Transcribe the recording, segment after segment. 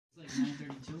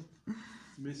9:32.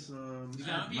 Miss It's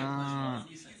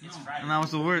Friday. And that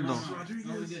was the word though. No,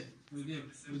 we're good.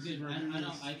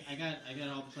 I got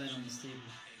all planned on this table.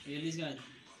 We at least got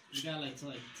like till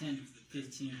like 10,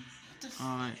 15.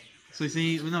 Alright. So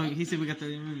he said we got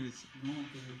 30 minutes. No,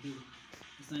 because we're good.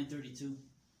 It's 9:32.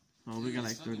 Oh, we got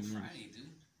like 30 minutes. Friday,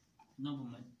 dude. No,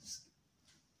 but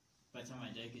by the time my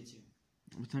dad gets here.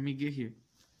 What time you get here?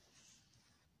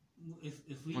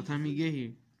 If we. What time you get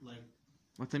here? Like.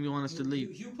 What time you want us to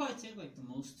leave? He'll probably take like the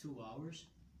most 2 hours,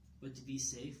 but to be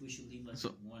safe, we should leave like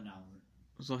 1 hour.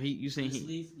 So you saying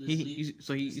you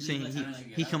saying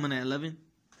he coming at 11?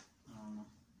 I don't know.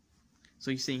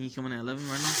 So you saying he coming at 11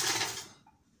 right now?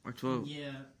 Or 12?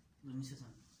 Yeah, let me see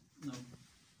something. No,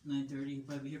 9:30. He'll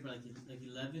probably be here by like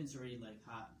 11. It's already like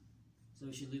hot, so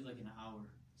we should leave like in an hour.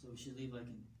 So we should leave like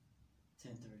in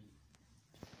 10:30.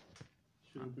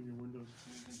 Should open your windows.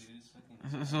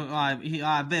 So I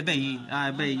bet no,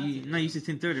 you said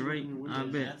 10:30, right? I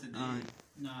bet.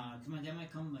 Nah, come on, that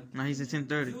might come like. Nah, he said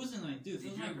 10:30. If it wasn't like, dude, if it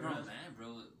was like grown man, bro.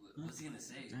 What's he gonna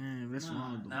say? Damn, that's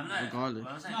wild. No, I'm not.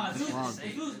 Regardless.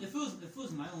 If it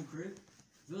was my own crib,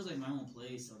 if it was like my own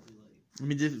place, I'll be like. I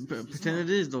mean, just pretend it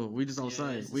is though. We just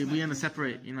outside. We in a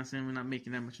separate. You know what I'm saying? We're not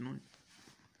making that much noise.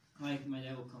 Like my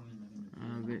dad will come in like. I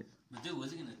bet. But dude,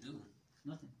 what's he gonna do?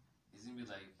 Nothing. He's gonna be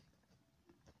like.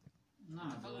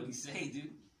 Nah, what would he say,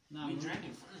 dude? Nah, we drank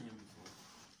in front of him before.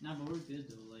 Nah, but we're good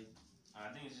though. Like. I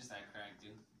think it's just that crack,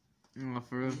 dude. Oh,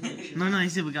 for real? No, he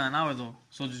said we got an hour though.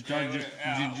 So just draw a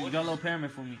little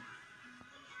pyramid for me.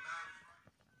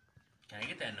 Can I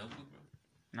get that notebook, bro?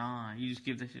 Nah, you just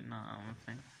give that shit. Nah, I'm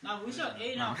playing. Nah, we still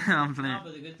 8 now. I'm playing. Nah,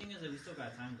 but the good thing is that we still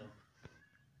got time though.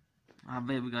 I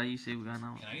bet we got. You say we got an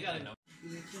hour. Can I get that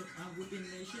notebook? I'm whipping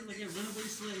that shit like a runaway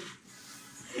slave.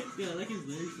 Yeah, I like his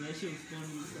legs. That shit was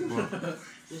funny.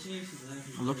 That shit makes me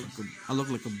laugh. I look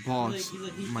like a boss. He's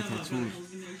like, my tattoo.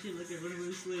 That shit like a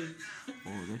runaway slave.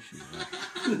 Oh, that shit.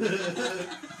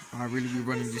 I really be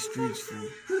running the streets, fool.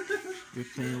 We're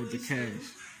playing with the cash.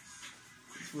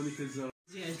 It's funny because you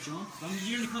guys drunk.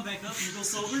 You're gonna come back up and you go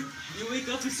sober. You wake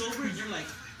up and sober and you're like,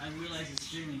 I realize it's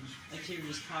streaming. I carry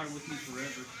this car with me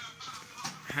forever.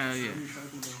 Hell yeah.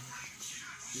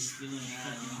 Just feeling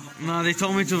that. No, they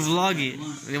told me to vlog it.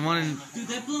 They wanted. Dude,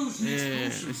 that blow was they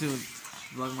said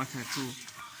vlog my tattoo.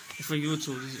 It's for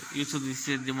YouTube. YouTube, they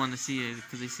said they want to see it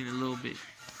because they seen it a little bit.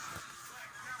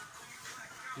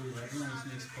 Dude, everyone just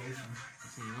makes potion.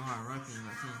 So you know how I rock it,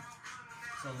 like him.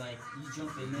 So like, you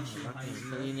jump in that shit.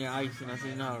 Millionaire ice, and I said,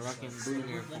 you know how I rock it,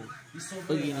 billionaire folk. So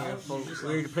Billionaire folk. We're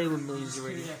ready to play with millions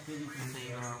already. I So say,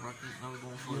 you know how I rock it, I was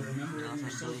going for it.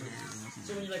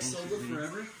 So when you're like sober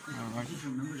forever, you just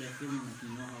remember that feeling like you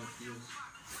know how it feels.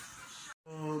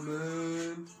 oh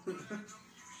man,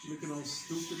 looking all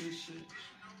stupid and shit.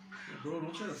 Yeah, bro,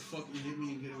 don't try to fucking hit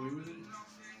me and get away with it.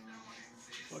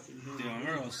 Fucking hit Dude, me. I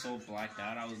remember I was so blacked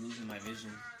out, I was losing my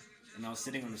vision. And I was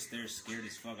sitting on the stairs scared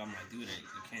as fuck. I'm like, dude,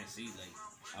 I can't see. Like,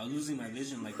 I was losing my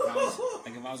vision like if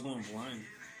I was going blind.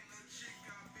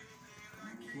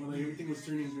 Well, like everything was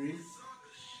turning green.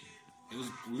 It was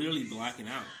literally blacking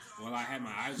out while I had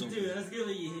my eyes open. Dude, that's good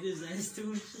that you hit his ass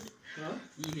too and shit. Huh?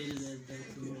 You hit his ass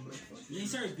back too. Then he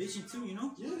started bitching too, you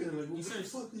know? Yeah, like, what the started-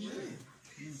 fuck is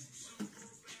that?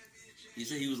 He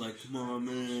said he was like, come on,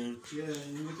 man. Yeah,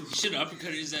 and you You should have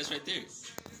uppercutted his ass right there.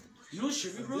 You know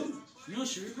Sugar Bro?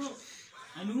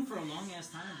 I knew him for a long ass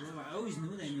time, bro. I always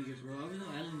knew that nigga, bro. I always knew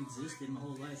Alan existed my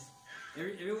whole life.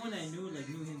 Everyone that I knew, like,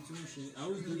 knew him too and shit. I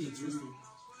always knew he existed.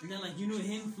 And then, like, you knew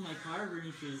him from, like, Carver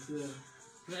and shit. Yeah.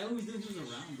 But I always knew he was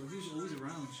around, bro. He was always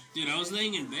around. Dude, I was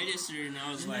laying in bed yesterday and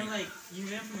I was and then, like, you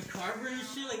ran from Carver and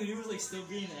shit, like, when he was, like, still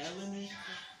being Alan and shit.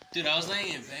 Dude, I was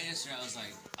laying in bed yesterday. I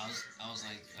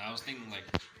was thinking, like,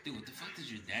 dude, what the fuck did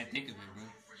your dad think of it, bro?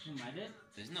 Who, my dad?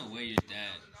 There's no way your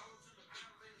dad.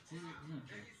 He don't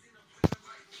care.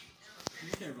 He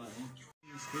don't care about him.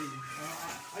 It's crazy.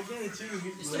 I guarantee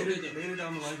you, It's later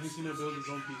down the line, he's gonna build his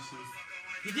own PC.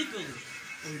 He did build it.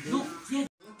 Oh, he did? No, yeah.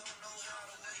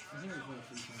 I think we played a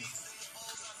few times.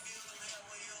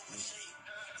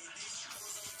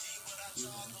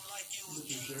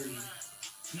 Looking dirty.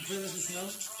 You play with the snow?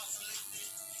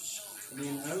 I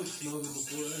mean, I was snowed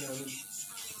before. I haven't.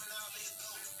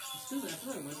 Still, I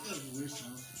feel like a weird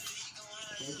smell.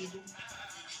 Like you do?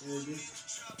 Yeah, it did.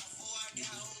 It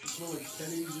smelled like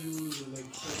penny juice or like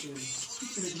fucking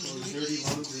or dirty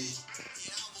laundry.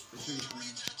 It's pretty funny.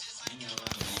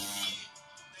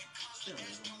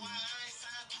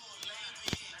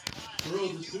 Bro,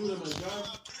 this dude at my job,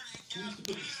 he used to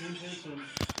put the same pants on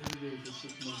every day for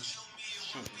 6 months.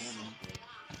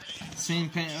 Same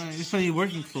pants. It's probably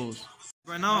working clothes.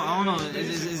 Right now, I don't know.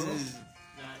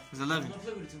 It's 11. Don't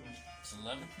play with it too much. It's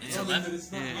 11. Yeah, It's 11.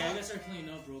 It's not. Yeah, I gotta start cleaning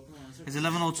up, bro. Come on. It's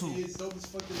 11:02. It's dope as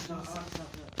fucking. Stop.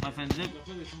 My friend Zip. Don't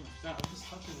play with it too much. Stop. I'm just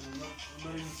touching it. I'm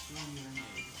not even screwing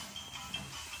you.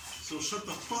 So shut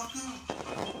the fuck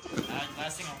up.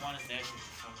 Last thing I want is that shit to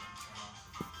fucking turn off.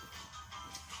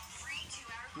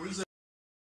 Where's that?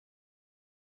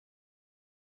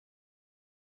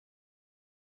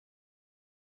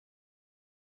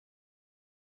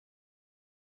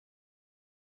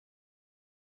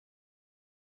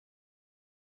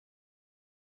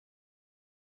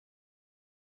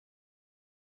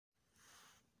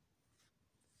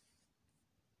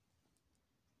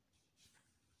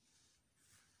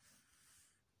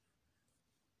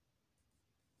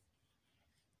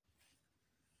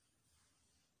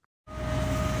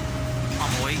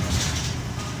 I'm awake.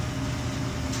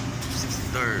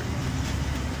 63rd.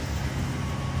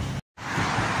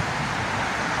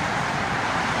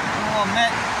 Oh,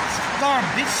 Matt. 63rd,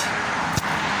 bitch.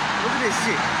 Look at this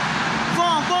shit.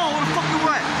 Vaughn, where the fuck you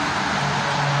at?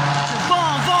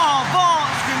 Vaughn.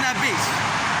 Scream that bitch.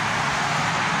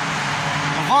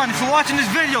 Vaughn, if you're watching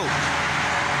this video,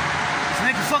 this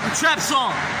nigga fucking trap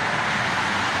song.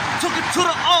 Took it to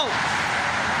the O.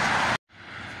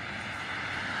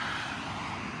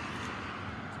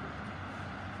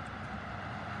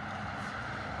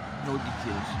 No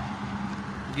details.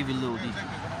 I'll give you a little detail.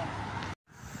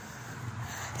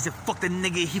 He said, fuck that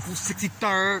nigga, he from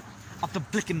 63rd. Off the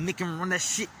blick and make him run that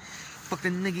shit. Fuck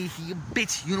that nigga, he a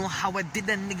bitch. You know how I did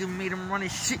that nigga, made him run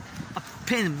his shit. Off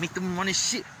the pen, make them run his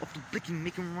shit. Off the blick and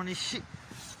make him run his shit.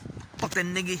 Fuck that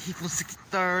nigga, he from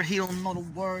 63rd. He don't know the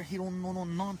word, he don't know no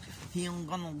none. He ain't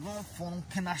got no gun for them,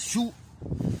 can I shoot?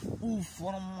 Ooh,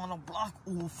 for them on the block,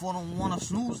 ooh, for them wanna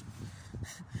snooze.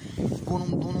 For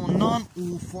them don't know none,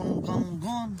 ooh, for them got no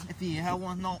gun. If he had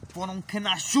one, no, for them can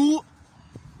I shoot?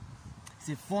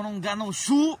 Said for them got no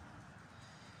shoot.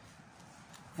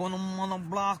 For them on the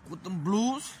block with them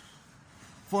blues.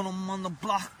 For them on the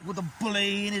block with a bullet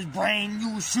in his brand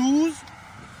new shoes.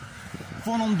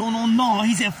 For them don't know none.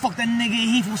 He said fuck that nigga,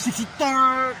 he from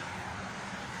 63rd.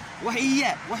 Where he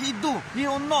at? What he do? He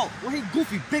don't know. Where he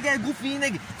goofy? Big ass goofy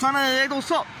nigga. Tryna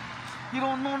what's up? He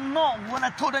don't know when I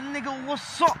told that nigga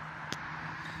what's up.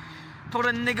 Told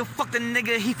that nigga fuck that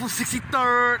nigga, he from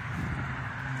 63rd.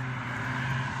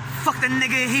 Fuck that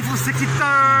nigga, he from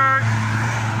 63rd.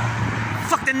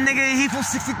 Fuck that nigga, he from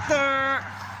 63rd.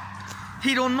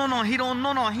 He don't know no,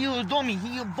 he a dummy,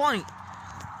 he a bunny.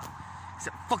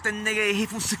 Said fuck that nigga, he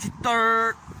from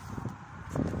 63rd.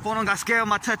 Phone on got scared of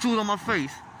my tattoos on my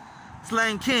face.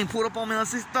 Slang King pulled up on me on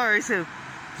 63rd. He said,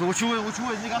 so what you is,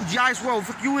 nigga? I'm G.I.'s world.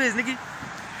 Fuck you is, nigga.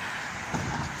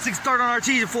 6:30 on our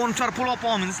cheese and for him try to pull up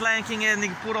on me. This Lion King ass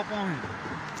nigga pulled up on me.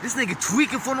 This nigga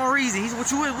tweaking for no reason. He said, what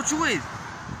you is?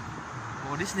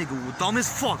 Oh, this nigga was dumb as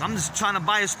fuck. I'm just trying to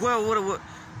buy a square with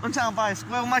I'm trying to buy a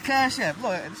square with my Cash App.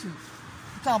 Look, I'm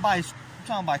trying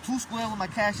to buy 2 squares with my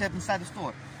Cash App inside the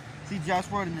store. See Josh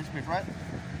Word in this bitch, right?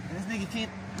 And this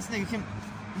nigga came,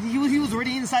 he was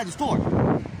already inside the store.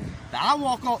 Now I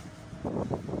walk up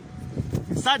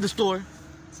inside the store.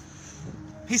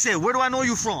 He said, where do I know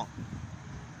you from?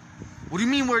 What do you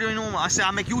mean, where do you know me? I said,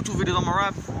 I make YouTube videos on my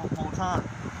rap for a long time.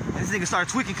 And this nigga started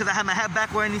tweaking because I had my hat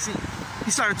backward and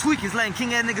he started tweaking. His Latin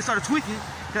King ass nigga started tweaking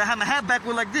because I had my hat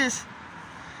backward like this.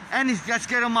 And he got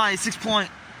scared of my 6-point.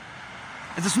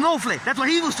 It's a snowflake. That's what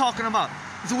he was talking about.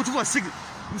 He said, what you want?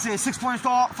 He said 6-point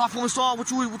star, 5-point star, what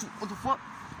the fuck?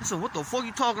 I said, what the fuck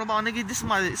you talking about, nigga? This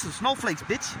is snowflakes,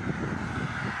 bitch.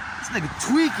 This nigga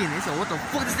tweaking. He said, what the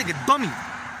fuck? This nigga dummy.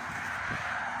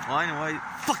 Well, anyway,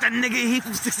 fuck that nigga, he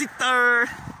from 63rd.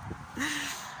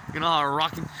 You know how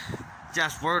rocking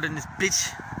Josh Word in this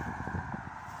bitch.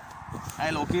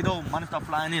 Hey, loquito, money start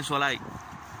flying in, so like,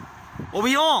 what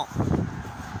we on?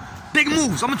 Big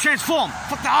moves, I'm gonna transform.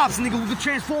 Fuck the ops, nigga, we gonna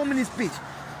transform in this bitch.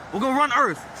 We're gonna run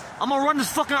Earth. I'm gonna run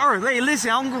this fucking Earth. Hey, listen,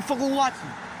 I'm gonna fucking watch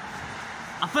you.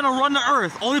 I'm finna run the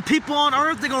Earth. All the people on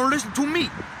Earth, they're gonna listen to me.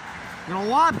 You know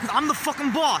why? Because I'm the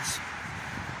fucking boss.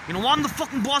 You know why I'm the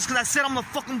fucking boss? Because I said I'm the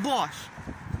fucking boss.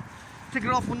 Take it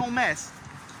off with no mess.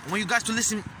 I want you guys to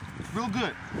listen real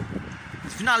good.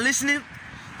 If you're not listening,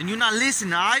 then you're not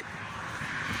listening, alright?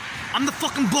 I'm the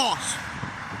fucking boss.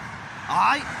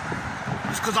 Alright?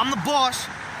 Just because I'm the boss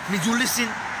means you listen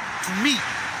to me.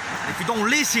 If you don't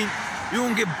listen, you're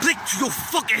gonna get blicked to your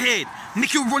fucking head.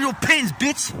 Make you run your pens,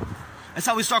 bitch. That's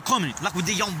how we start coming, like we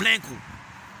did Young Blanco.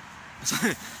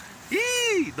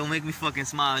 Don't make me fucking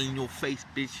smile in your face,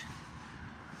 bitch.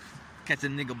 Catch a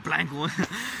nigga Blanco.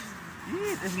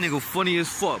 This nigga funny as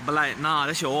fuck, but like, nah,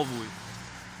 that shit over with.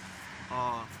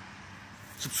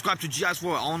 Subscribe to G.I.'s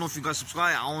World. I don't know if you guys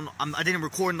subscribe. I didn't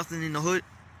record nothing in the hood.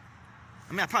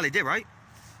 I mean, I probably did, right?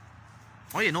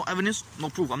 Oh yeah, no evidence, no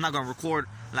proof. I'm not gonna record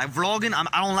like vlogging.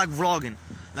 I don't like vlogging.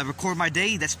 Like record my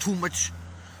day, that's too much.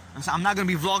 I'm not gonna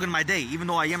be vlogging my day, even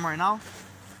though I am right now.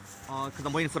 Cause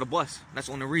I'm waiting for the bus. That's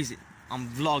the only reason I'm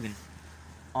vlogging.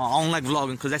 I don't like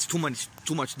vlogging because that's too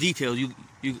much detail. You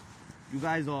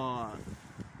guys you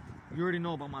already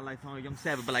know about my life, huh? Young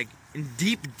Savage, but like in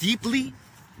deeply,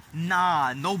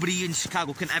 nah, nobody in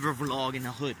Chicago can ever vlog in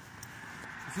the hood.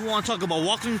 If you want to talk about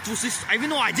walking through 6, even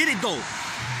though I did it though.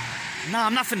 Nah,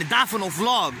 I'm not finna die for no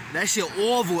vlog. That shit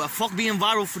awful. Fuck being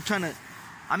viral for trying to.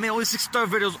 I made all these 6-star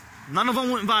videos. None of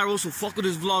them went viral, so fuck with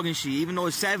this vlogging shit. Even though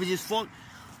it's savage as fuck.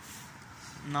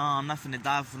 Nah, I'm not finna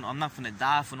die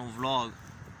for no vlog.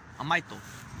 I might though.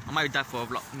 I might die for a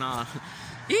vlog. Nah.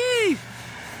 Eee.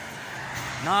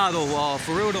 Nah though,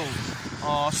 for real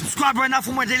though. Subscribe right now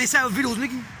for more Daily Savage videos,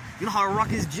 nigga. You know how to rock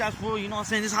this Josh World, you know what I'm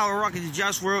saying? This is how I rock this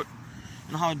Josh World.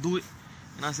 You know how to do it.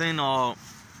 You know what I'm saying?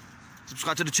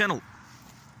 Subscribe to the channel.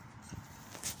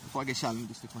 Before I get shot, let me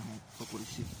just stick my hand. Fuck with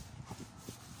this shit.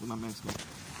 With my mask on.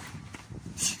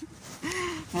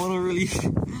 Photo really. He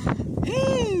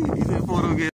said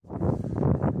photo good.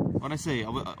 What I say?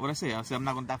 I said I'm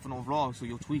not gonna die for no vlog, so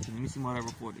you're tweaking. Let me see what I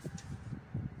recorded.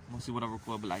 I'm gonna see what I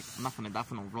recorded, but like, I'm not gonna die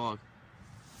for no vlog.